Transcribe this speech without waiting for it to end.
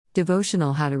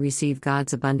Devotional How to Receive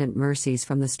God's Abundant Mercies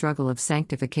from the Struggle of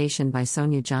Sanctification by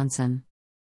Sonia Johnson.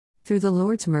 Through the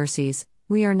Lord's mercies,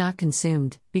 we are not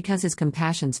consumed, because His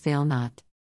compassions fail not.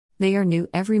 They are new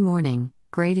every morning,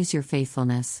 great is your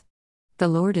faithfulness. The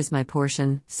Lord is my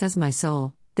portion, says my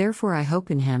soul, therefore I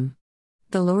hope in Him.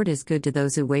 The Lord is good to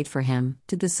those who wait for Him,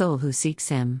 to the soul who seeks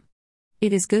Him.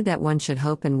 It is good that one should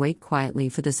hope and wait quietly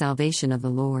for the salvation of the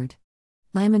Lord.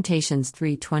 Lamentations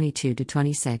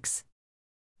 3:22-26.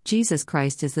 Jesus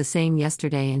Christ is the same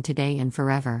yesterday and today and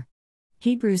forever.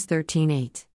 Hebrews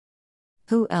 13:8.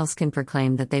 Who else can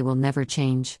proclaim that they will never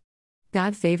change?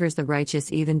 God favors the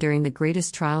righteous even during the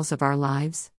greatest trials of our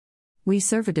lives. We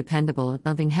serve a dependable,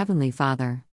 loving Heavenly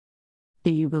Father.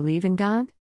 Do you believe in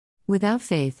God? Without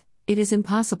faith, it is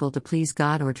impossible to please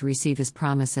God or to receive His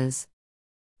promises.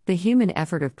 The human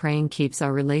effort of praying keeps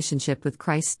our relationship with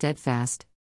Christ steadfast.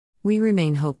 We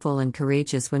remain hopeful and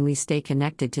courageous when we stay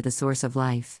connected to the source of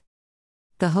life.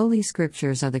 The Holy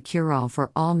Scriptures are the cure-all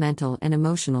for all mental and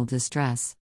emotional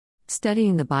distress.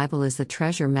 Studying the Bible is the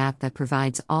treasure map that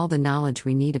provides all the knowledge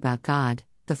we need about God,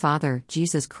 the Father,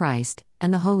 Jesus Christ,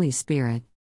 and the Holy Spirit.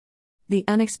 The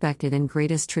unexpected and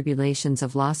greatest tribulations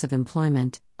of loss of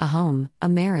employment, a home, a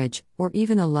marriage, or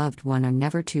even a loved one are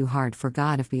never too hard for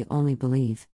God if we only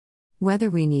believe. Whether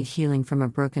we need healing from a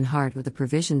broken heart or the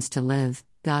provisions to live,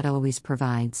 God always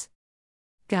provides.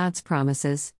 God's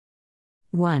promises.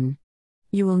 1.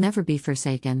 You will never be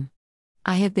forsaken.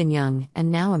 I have been young,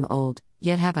 and now am old,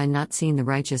 yet have I not seen the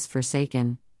righteous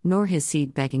forsaken, nor his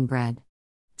seed begging bread.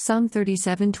 Psalm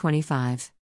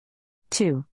 37:25.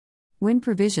 2. When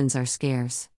provisions are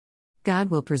scarce,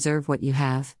 God will preserve what you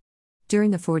have.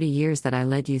 During the 40 years that I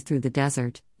led you through the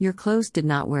desert, your clothes did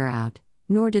not wear out,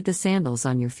 nor did the sandals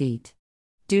on your feet.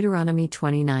 Deuteronomy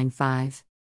 29:5.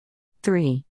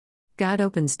 3. God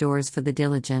opens doors for the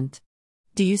diligent.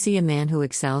 Do you see a man who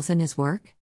excels in his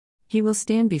work? He will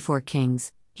stand before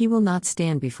kings, he will not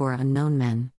stand before unknown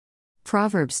men.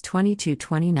 Proverbs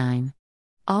 22:29.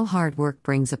 All hard work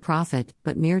brings a profit,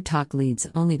 but mere talk leads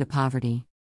only to poverty.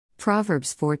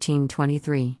 Proverbs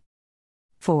 14:23.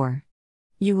 4.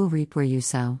 You will reap where you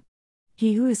sow.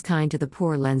 He who is kind to the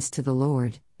poor lends to the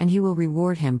Lord, and He will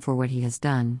reward him for what he has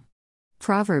done.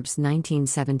 Proverbs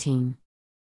 19:17.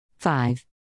 5.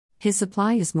 His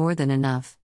supply is more than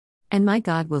enough. And my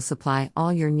God will supply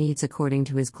all your needs according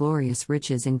to His glorious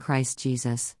riches in Christ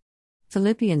Jesus.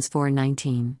 Philippians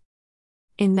 4:19.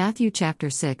 In Matthew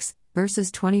chapter 6,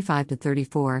 verses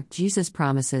 25-34, Jesus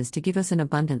promises to give us an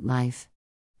abundant life.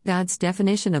 God's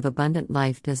definition of abundant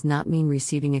life does not mean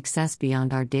receiving excess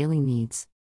beyond our daily needs.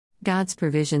 God's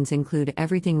provisions include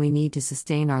everything we need to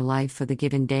sustain our life for the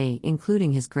given day,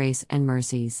 including His grace and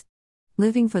mercies.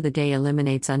 Living for the day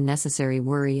eliminates unnecessary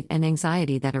worry and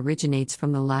anxiety that originates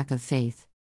from the lack of faith.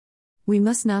 We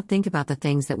must not think about the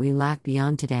things that we lack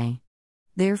beyond today.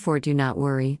 Therefore do not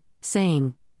worry,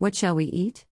 saying, "What shall we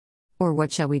eat? Or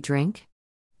what shall we drink?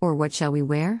 Or what shall we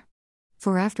wear?"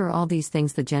 For after all these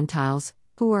things the Gentiles,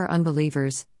 who are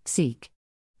unbelievers, seek.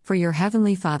 For your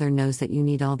heavenly Father knows that you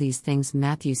need all these things.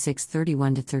 Matthew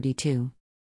 6:31-32.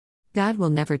 God will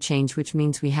never change, which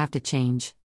means we have to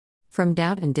change. From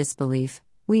doubt and disbelief,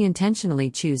 we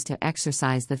intentionally choose to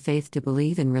exercise the faith to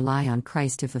believe and rely on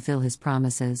Christ to fulfill His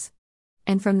promises.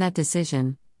 And from that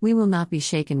decision, we will not be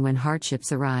shaken when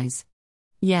hardships arise.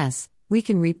 Yes, we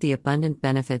can reap the abundant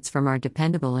benefits from our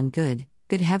dependable and good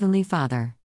Heavenly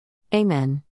Father.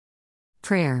 Amen.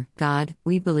 Prayer. God,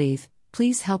 we believe,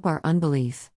 please help our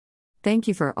unbelief. Thank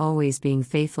you for always being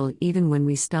faithful even when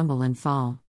we stumble and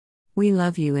fall. We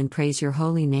love you and praise your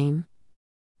holy name.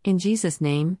 In Jesus'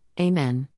 name, Amen.